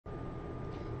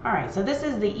All right, so this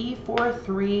is the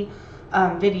E4.3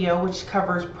 video, which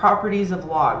covers properties of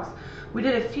logs. We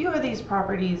did a few of these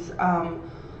properties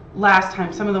last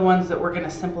time, some of the ones that we're going to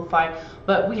simplify,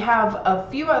 but we have a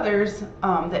few others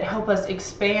that help us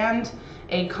expand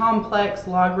a complex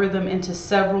logarithm into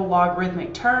several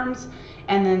logarithmic terms,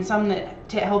 and then some that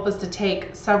to help us to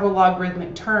take several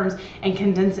logarithmic terms and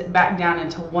condense it back down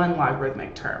into one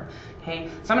logarithmic term.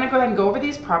 Okay, so I'm going to go ahead and go over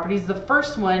these properties. The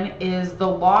first one is the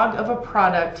log of a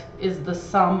product is the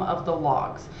sum of the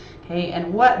logs. Okay,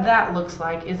 and what that looks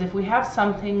like is if we have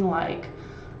something like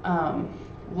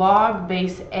log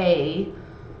base A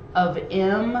of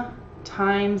m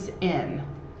times n.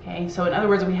 Okay, so in other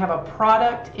words, we have a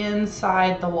product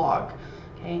inside the log.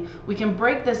 Okay, we can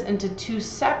break this into two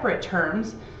separate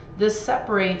terms. This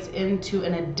separates into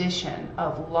an addition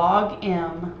of log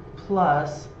m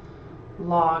plus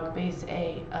log base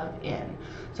A of n.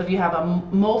 So if you have a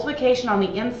multiplication on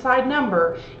the inside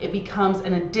number, it becomes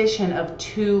an addition of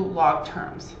two log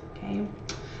terms. Okay.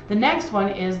 The next one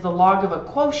is the log of a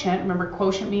quotient. Remember,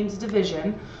 quotient means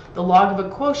division. The log of a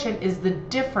quotient is the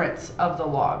difference of the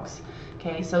logs.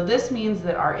 Okay, so this means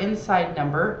that our inside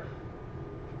number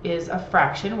is a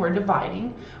fraction. We're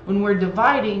dividing. When we're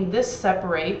dividing, this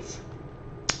separates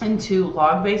into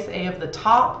log base A of the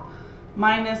top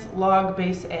minus log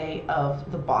base A of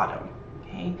the bottom.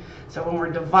 Okay, so when we're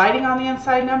dividing on the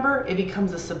inside number, it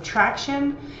becomes a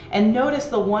subtraction, and notice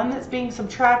the one that's being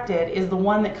subtracted is the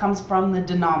one that comes from the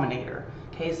denominator.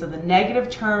 Okay, so the negative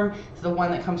term is the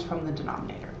one that comes from the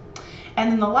denominator. And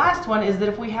then the last one is that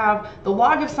if we have the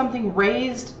log of something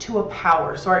raised to a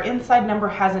power, so our inside number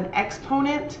has an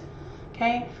exponent,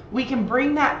 okay, we can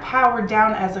bring that power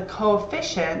down as a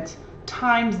coefficient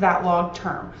times that log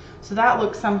term. So that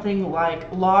looks something like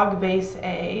log base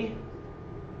A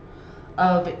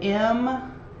of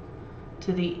m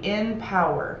to the n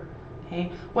power.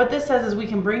 Okay, what this says is we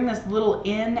can bring this little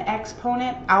n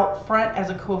exponent out front as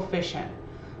a coefficient.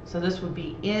 So this would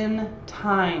be n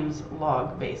times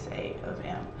log base A of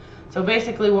m. So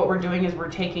basically what we're doing is we're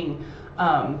taking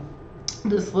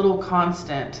this little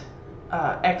constant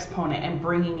exponent and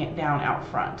bringing it down out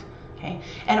front. Okay,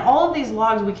 and all of these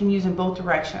logs we can use in both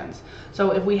directions.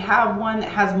 So if we have one that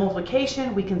has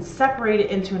multiplication, we can separate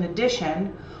it into an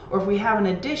addition, or if we have an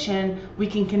addition, we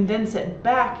can condense it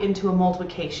back into a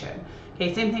multiplication.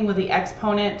 Okay, same thing with the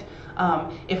exponent.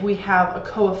 If we have a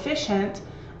coefficient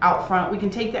out front, we can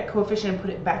take that coefficient and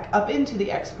put it back up into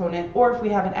the exponent, or if we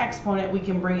have an exponent, we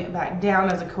can bring it back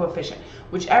down as a coefficient.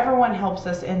 Whichever one helps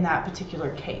us in that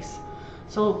particular case.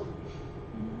 So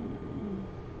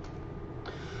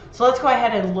let's go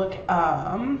ahead and look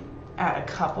at a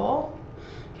couple.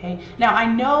 Okay. Now I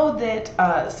know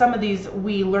that some of these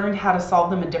we learned how to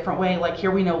solve them a different way. Like here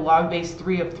we know log base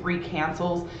 3 of 3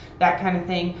 cancels, that kind of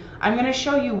thing. I'm going to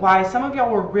show you why some of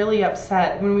y'all were really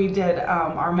upset when we did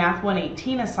our Math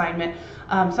 118 assignment.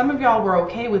 Some of y'all were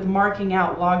okay with marking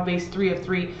out log base 3 of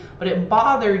 3, but it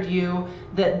bothered you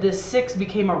that this 6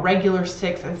 became a regular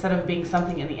 6 instead of being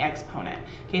something in the exponent.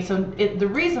 Okay, so the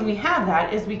reason we have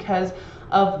that is because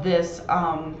of this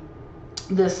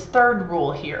this third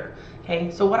rule here.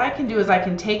 Okay, so what I can do is I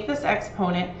can take this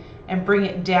exponent and bring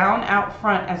it down out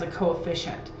front as a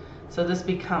coefficient. So this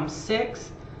becomes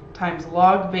 6 times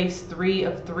log base 3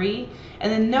 of 3.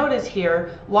 And then notice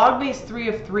here, log base 3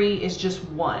 of 3 is just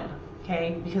 1.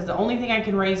 Okay, because the only thing I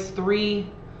can raise 3,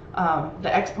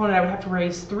 the exponent I would have to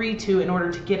raise 3 to in order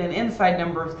to get an inside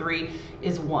number of 3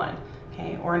 is 1.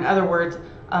 Okay, or in other words,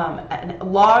 a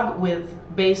log with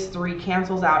base 3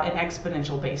 cancels out an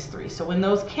exponential base 3. So when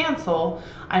those cancel,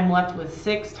 I'm left with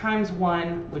 6 times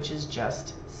 1, which is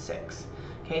just 6.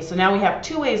 Okay, so now we have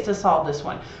two ways to solve this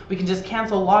one. We can just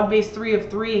cancel log base 3 of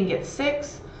 3 and get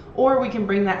 6, or we can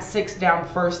bring that 6 down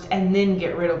first and then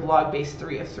get rid of log base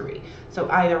 3 of 3. So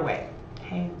either way.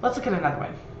 Okay, let's look at another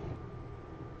one.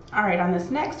 All right, on this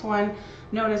next one,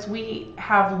 notice we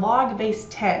have log base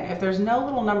 10. If there's no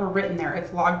little number written there,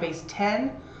 it's log base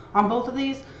 10 on both of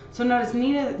these. So notice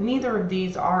neither of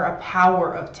these are a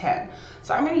power of 10.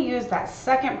 So I'm going to use that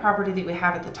second property that we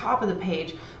have at the top of the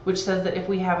page, which says that if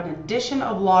we have an addition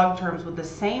of log terms with the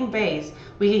same base,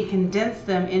 we can condense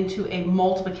them into a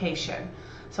multiplication.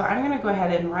 So I'm going to go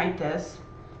ahead and write this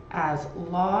as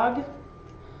log,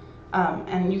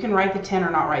 and you can write the 10 or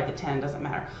not write the 10, doesn't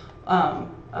matter,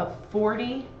 of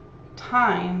 40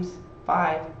 times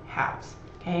 5 halves.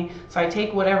 Okay, so I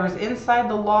take whatever's inside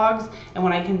the logs, and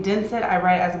when I condense it, I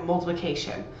write it as a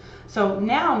multiplication. So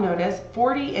now notice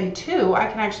 40 and 2 I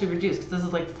can actually reduce, because this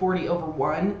is like 40 over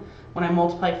 1. When I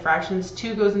multiply fractions,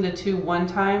 2 goes into 2 one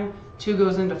time, 2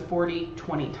 goes into 40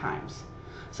 20 times.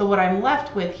 So what I'm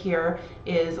left with here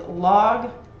is log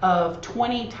of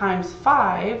 20 times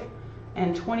 5,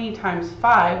 and 20 times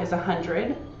 5 is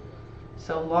 100.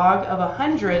 So log of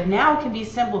 100 now can be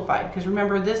simplified, because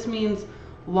remember, this means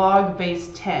log base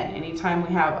 10 anytime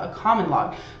we have a common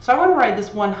log. So I want to write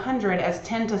this 100 as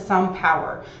 10 to some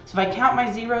power. So if I count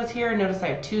my zeros here, notice I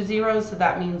have 2 zeros, so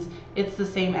that means it's the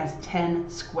same as 10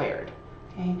 squared.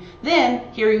 Okay.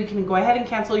 Then here you can go ahead and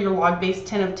cancel your log base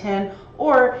 10 of 10,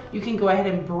 or you can go ahead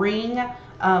and bring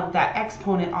that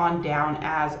exponent on down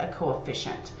as a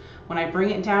coefficient. When I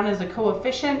bring it down as a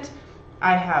coefficient,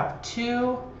 I have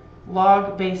 2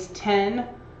 log base 10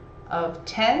 of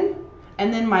 10,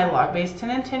 and then my log base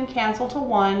 10 and 10 cancel to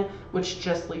 1, which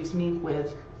just leaves me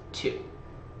with 2.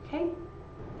 Okay.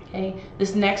 Okay.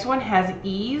 This next one has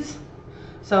e's.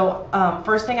 So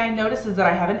first thing I notice is that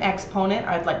I have an exponent.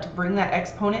 I'd like to bring that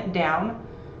exponent down.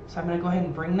 So I'm going to go ahead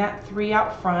and bring that 3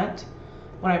 out front.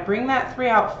 When I bring that 3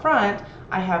 out front,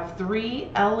 I have 3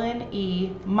 ln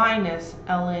e minus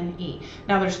ln e.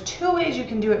 Now there's 2 ways you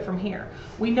can do it from here.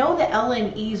 We know the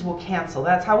ln e's will cancel.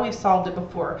 That's how we've solved it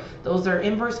before. Those are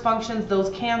inverse functions, those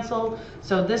cancel.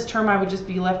 So this term I would just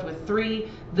be left with 3.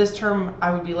 This term I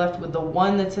would be left with the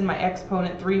 1 that's in my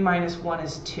exponent. 3 minus 1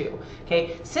 is 2.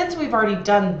 Okay, since we've already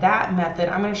done that method,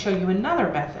 I'm going to show you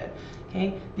another method.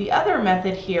 Okay, the other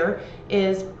method here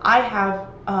is I have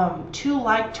 2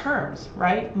 like terms,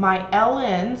 right? My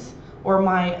ln's, or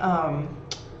my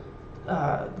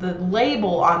the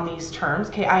label on these terms.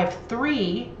 Okay, I have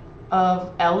 3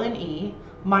 of ln e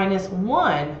minus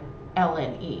 1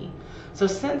 ln e. So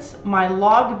since my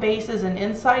log bases and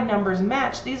inside numbers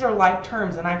match, these are like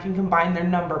terms and I can combine their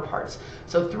number parts.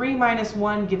 So 3 minus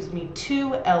 1 gives me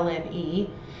 2 ln e,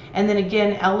 and then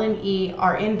again ln e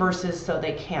are inverses, so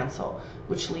they cancel,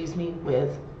 which leaves me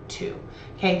with 2.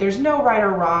 Okay, there's no right or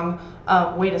wrong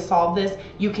way to solve this.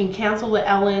 You can cancel the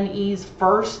ln e's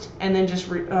first and then just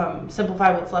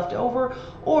simplify what's left over,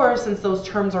 or since those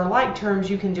terms are like terms,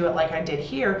 you can do it like I did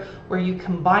here, where you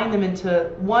combine them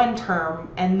into one term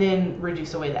and then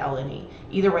reduce away the ln e.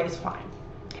 Either way is fine.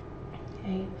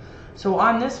 Okay, so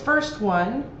on this first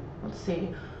one, let's see,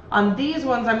 on these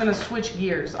ones I'm going to switch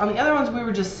gears. On the other ones we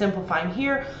were just simplifying.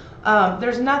 Here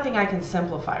there's nothing I can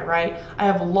simplify, right? I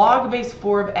have log base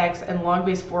 4 of x and log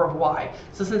base 4 of y.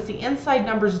 So since the inside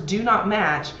numbers do not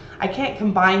match, I can't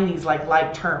combine these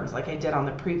like terms like I did on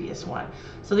the previous one.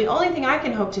 So the only thing I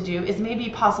can hope to do is maybe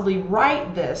possibly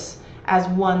write this as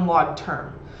one log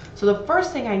term. So the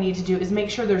first thing I need to do is make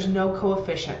sure there's no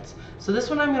coefficients. So this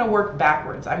one I'm going to work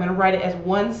backwards. I'm going to write it as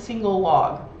one single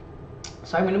log.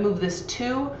 So I'm going to move this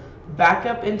 2 back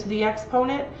up into the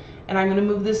exponent, and I'm going to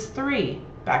move this 3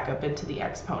 back up into the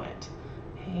exponent.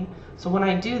 Okay, so when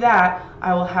I do that,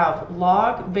 I will have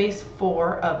log base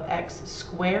 4 of x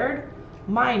squared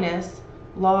minus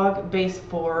log base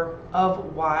 4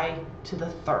 of y to the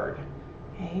third.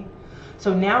 Okay,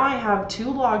 so now I have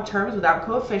 2 log terms without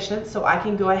coefficients, so I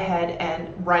can go ahead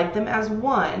and write them as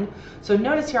 1. So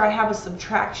notice here I have a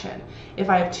subtraction.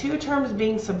 If I have 2 terms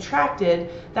being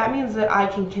subtracted, that means that I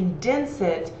can condense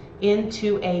it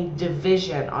into a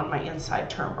division on my inside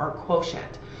term, or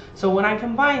quotient. So when I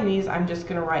combine these, I'm just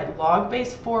going to write log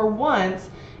base 4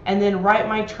 once and then write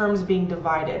my terms being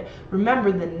divided.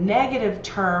 Remember, the negative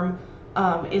term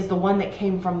is the one that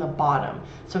came from the bottom.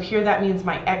 So here that means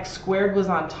my x squared was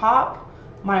on top,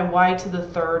 my y to the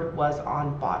third was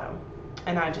on bottom.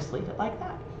 And I just leave it like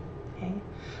that. Okay.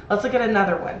 Let's look at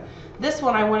another one. This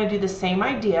one I want to do the same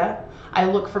idea. I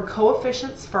look for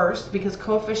coefficients first, because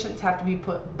coefficients have to be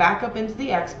put back up into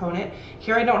the exponent.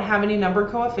 Here I don't have any number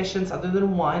coefficients other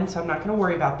than 1, so I'm not going to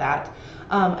worry about that.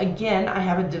 Again, I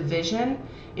have a division.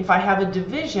 If I have a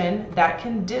division, that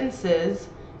condenses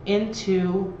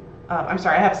into, I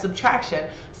have subtraction.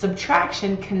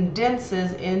 Subtraction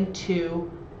condenses into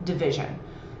division.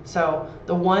 So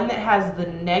the one that has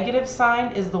the negative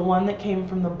sign is the one that came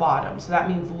from the bottom. So that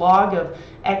means log of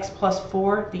x plus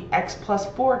 4, the x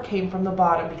plus 4 came from the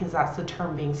bottom because that's the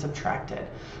term being subtracted.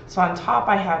 So on top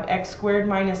I have x squared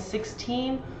minus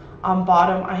 16. On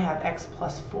bottom I have x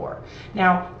plus 4.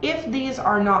 Now if these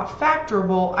are not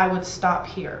factorable, I would stop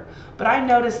here. But I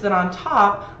notice that on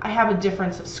top I have a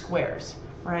difference of squares,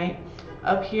 right?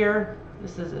 Up here,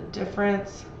 this is a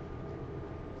difference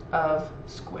of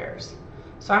squares.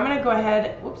 So I'm going to go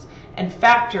ahead and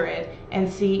factor it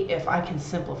and see if I can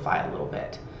simplify a little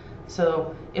bit.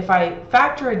 So if I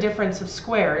factor a difference of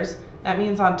squares, that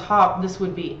means on top this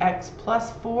would be x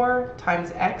plus 4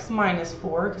 times x minus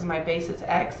 4, because my base is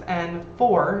x and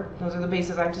 4. Those are the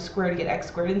bases I have to square to get x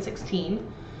squared and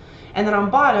 16. And then on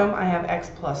bottom I have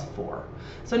x plus 4.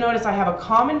 So notice I have a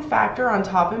common factor on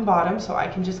top and bottom, so I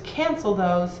can just cancel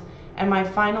those and my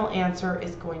final answer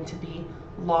is going to be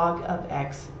log of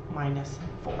x minus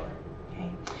 4. Okay,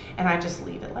 and I just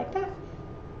leave it like that.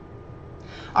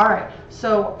 All right,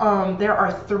 so there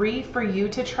are 3 for you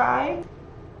to try.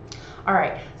 All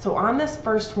right, so on this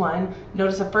first one,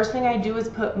 notice the first thing I do is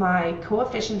put my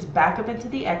coefficients back up into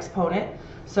the exponent.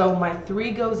 So my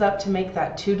 3 goes up to make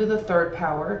that 2 to the 3rd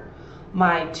power.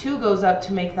 My 2 goes up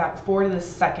to make that 4 to the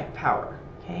 2nd power.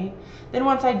 Okay. Then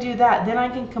once I do that, then I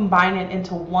can combine it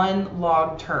into one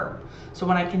log term. So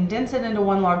when I condense it into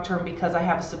one log term, because I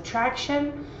have a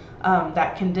subtraction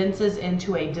that condenses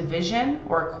into a division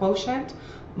or a quotient,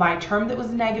 my term that was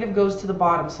negative goes to the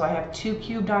bottom. So I have 2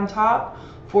 cubed on top,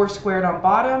 4 squared on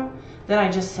bottom. Then I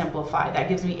just simplify. That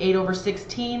gives me 8 over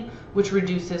 16, which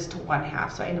reduces to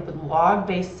 1/2. So I end up with log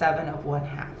base 7 of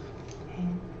 1/2. Okay.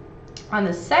 On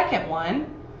the second one,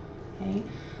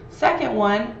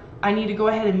 I need to go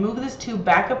ahead and move this 2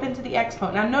 back up into the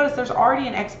exponent. Now notice there's already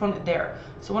an exponent there.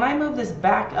 So when I move this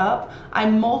back up, I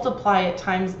multiply it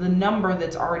times the number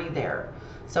that's already there.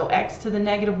 So x to the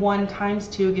 -1 times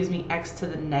 2 gives me x to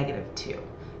the -2.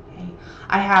 Okay.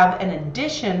 I have an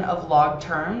addition of log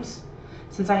terms.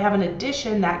 Since I have an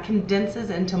addition, that condenses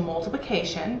into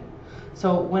multiplication.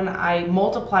 So when I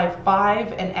multiply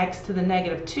 5 and x to the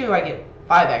 -2, I get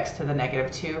 5x to the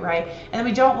 -2, right? And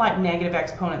we don't like negative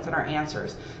exponents in our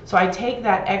answers. So I take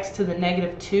that x to the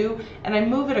 -2 and I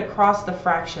move it across the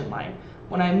fraction line.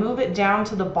 When I move it down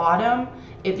to the bottom,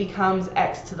 it becomes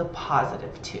x to the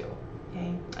 +2.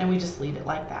 Okay? And we just leave it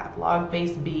like that. Log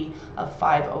base b of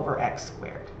 5 over x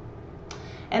squared.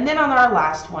 And then on our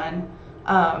last one,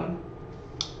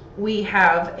 we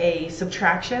have a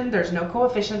subtraction. There's no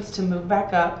coefficients to move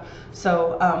back up.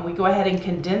 So we go ahead and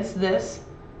condense this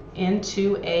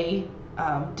into a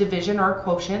division or a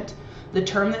quotient. The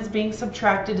term that's being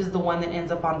subtracted is the one that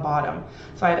ends up on bottom.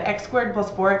 So I have x squared plus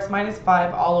 4x minus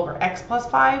 5 all over x plus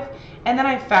 5, and then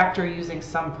I factor using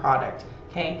sum product.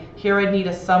 Okay, here I'd need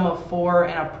a sum of 4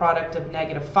 and a product of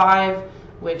 -5,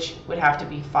 which would have to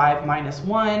be 5 minus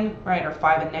 1, right, or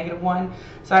 5 and -1.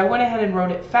 So I went ahead and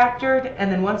wrote it factored,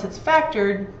 and then once it's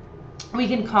factored, we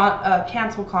can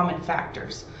cancel common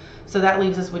factors. So that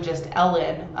leaves us with just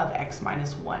ln of x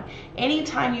minus 1.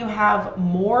 Anytime you have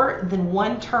more than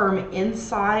one term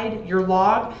inside your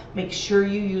log, make sure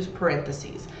you use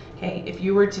parentheses. Okay, if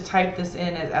you were to type this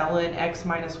in as ln x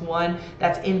minus 1,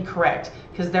 that's incorrect,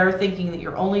 because they're thinking that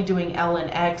you're only doing ln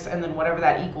x and then whatever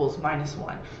that equals minus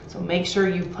 1. So make sure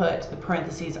you put the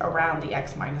parentheses around the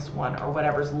x minus 1 or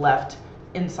whatever's left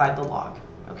inside the log.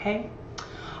 Okay?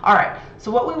 All right,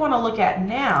 so what we want to look at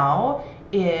now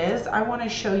is I want to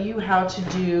show you how to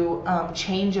do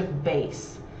change of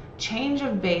base. Change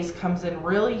of base comes in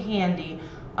really handy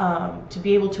to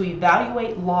be able to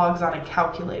evaluate logs on a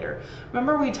calculator.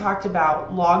 Remember we talked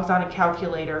about logs on a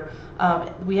calculator.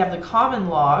 We have the common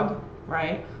log,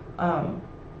 right,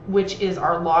 which is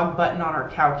our log button on our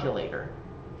calculator.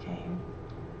 Okay,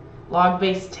 log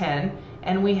base 10,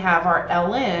 and we have our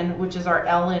ln, which is our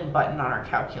ln button on our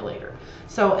calculator.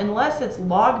 So unless it's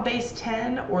log base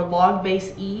 10 or log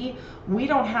base e, we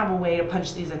don't have a way to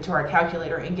punch these into our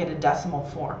calculator and get a decimal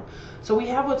form. So we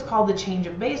have what's called the change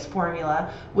of base formula,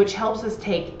 which helps us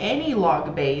take any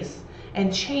log base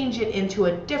and change it into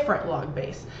a different log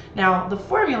base. Now the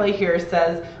formula here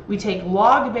says we take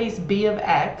log base b of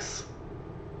x,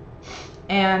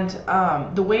 and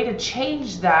the way to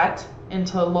change that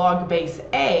into log base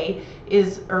a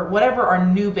is, or whatever our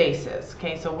new base is.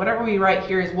 Okay, so whatever we write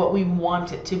here is what we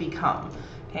want it to become.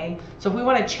 Okay, so if we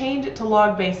want to change it to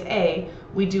log base a,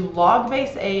 we do log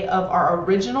base a of our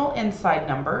original inside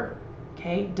number,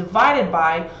 okay, divided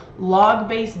by log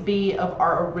base b of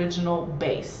our original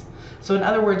base. So in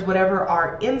other words, whatever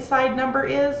our inside number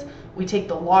is, we take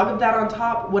the log of that on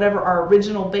top, whatever our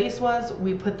original base was,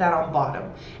 we put that on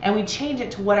bottom, and we change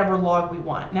it to whatever log we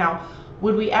want. Now,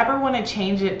 would we ever want to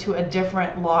change it to a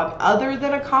different log other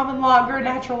than a common log or a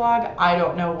natural log? I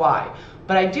don't know why.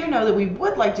 But I do know that we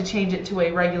would like to change it to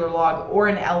a regular log or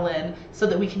an ln so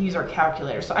that we can use our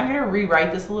calculator. So I'm going to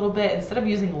rewrite this a little bit. Instead of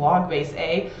using log base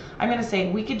a, I'm going to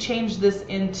say we could change this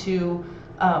into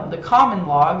the common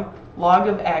log, log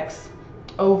of x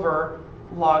over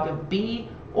log of b,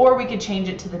 or we could change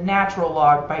it to the natural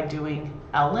log by doing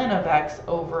ln of x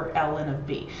over ln of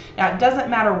b. Now it doesn't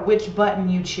matter which button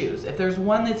you choose. If there's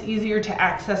one that's easier to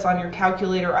access on your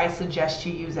calculator, I suggest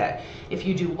you use it. If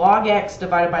you do log x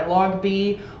divided by log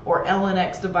b or ln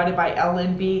x divided by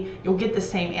ln b, you'll get the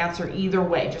same answer either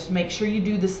way. Just make sure you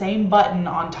do the same button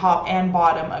on top and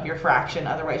bottom of your fraction,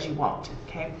 otherwise you won't.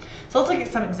 Okay, so let's look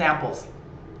at some examples.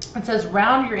 It says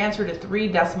round your answer to 3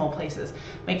 decimal places.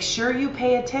 Make sure you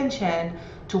pay attention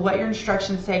to what your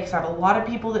instructions say, because I have a lot of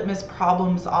people that miss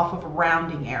problems off of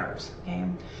rounding errors. Okay,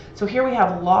 so here we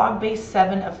have log base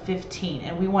 7 of 15,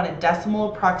 and we want a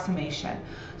decimal approximation.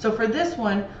 So for this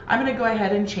one, I'm going to go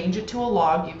ahead and change it to a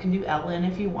log. You can do ln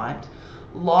if you want.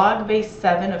 Log base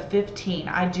 7 of 15.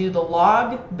 I do the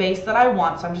log base that I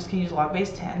want, so I'm just going to use log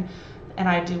base 10. And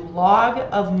I do log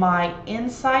of my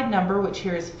inside number, which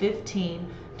here is 15,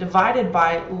 divided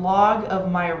by log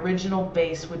of my original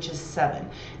base, which is 7.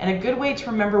 And a good way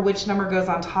to remember which number goes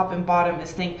on top and bottom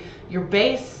is think your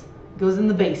base goes in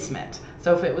the basement.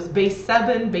 So if it was base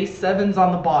 7, base 7's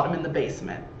on the bottom in the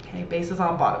basement. Okay, base is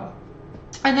on bottom.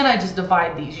 And then I just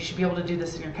divide these. You should be able to do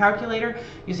this in your calculator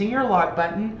using your log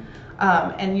button.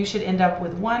 And you should end up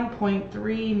with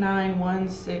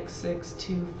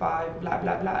 1.3916625, blah,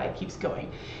 blah, blah. It keeps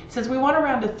going. Since we want to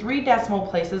round to 3 decimal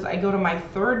places, I go to my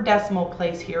third decimal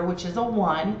place here, which is a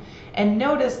 1. And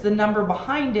notice the number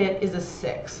behind it is a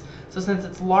 6. So since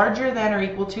it's larger than or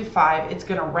equal to 5, it's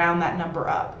going to round that number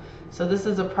up. So this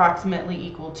is approximately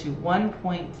equal to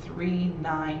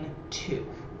 1.392.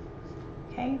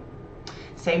 Okay?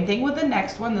 Same thing with the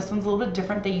next one. This one's a little bit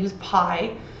different. They use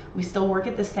pi. We still work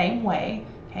it the same way.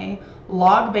 Okay,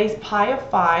 log base pi of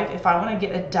 5. If I want to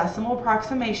get a decimal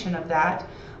approximation of that,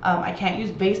 I can't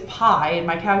use base pi in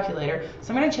my calculator,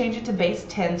 so I'm going to change it to base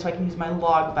 10 so I can use my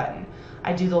log button.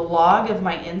 I do the log of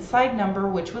my inside number,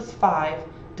 which was 5,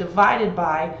 divided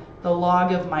by the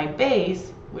log of my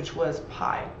base, which was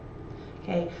pi.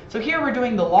 Okay, so here we're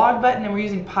doing the log button and we're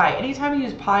using pi. Anytime you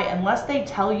use pi, unless they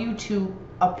tell you to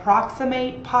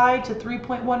approximate pi to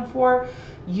 3.14,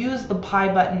 use the pi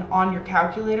button on your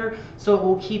calculator so it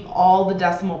will keep all the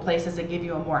decimal places and give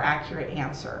you a more accurate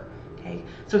answer. Okay,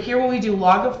 so here when we do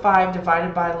log of 5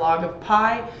 divided by log of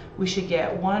pi, we should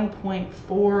get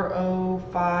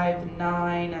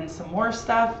 1.4059 and some more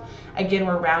stuff. Again,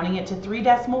 we're rounding it to 3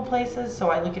 decimal places, so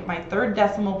I look at my third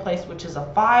decimal place, which is a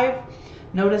 5.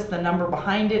 Notice the number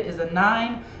behind it is a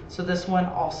 9, so this one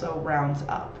also rounds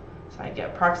up. So I get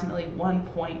approximately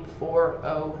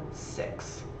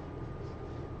 1.406.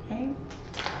 Okay,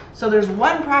 so there's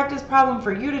one practice problem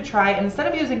for you to try, and instead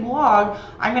of using log,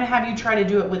 I'm going to have you try to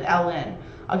do it with ln.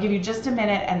 I'll give you just a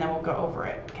minute and then we'll go over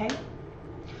it. Okay.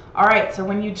 All right, so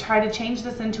when you try to change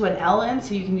this into an ln,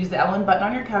 so you can use the ln button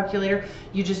on your calculator,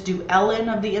 you just do ln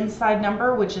of the inside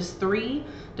number, which is 3,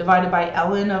 divided by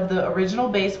ln of the original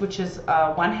base, which is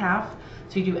 1/2.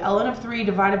 So you do ln of 3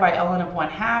 divided by ln of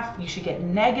 1/2. You should get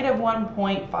negative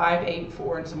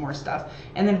 1.584 and some more stuff.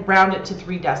 And then round it to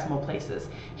 3 decimal places.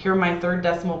 Here my third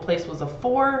decimal place was a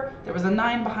 4. There was a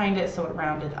 9 behind it, so it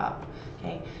rounded up.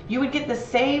 Okay. You would get the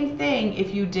same thing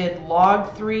if you did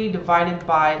log 3 divided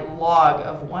by log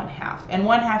of 1/2. And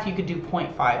 1/2 you could do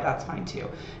 0.5. That's fine too.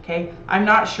 Okay. I'm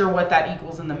not sure what that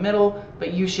equals in the middle,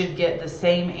 but you should get the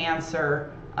same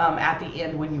answer at the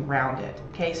end when you round it.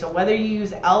 Okay, so whether you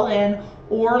use ln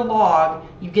or log,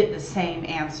 you get the same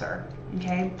answer.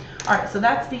 Okay, all right, so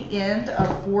that's the end of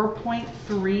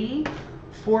 4.3.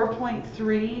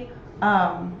 4.3,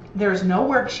 there's no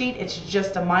worksheet. It's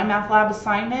just a My Math Lab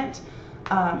assignment.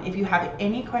 If you have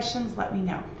any questions, let me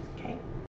know.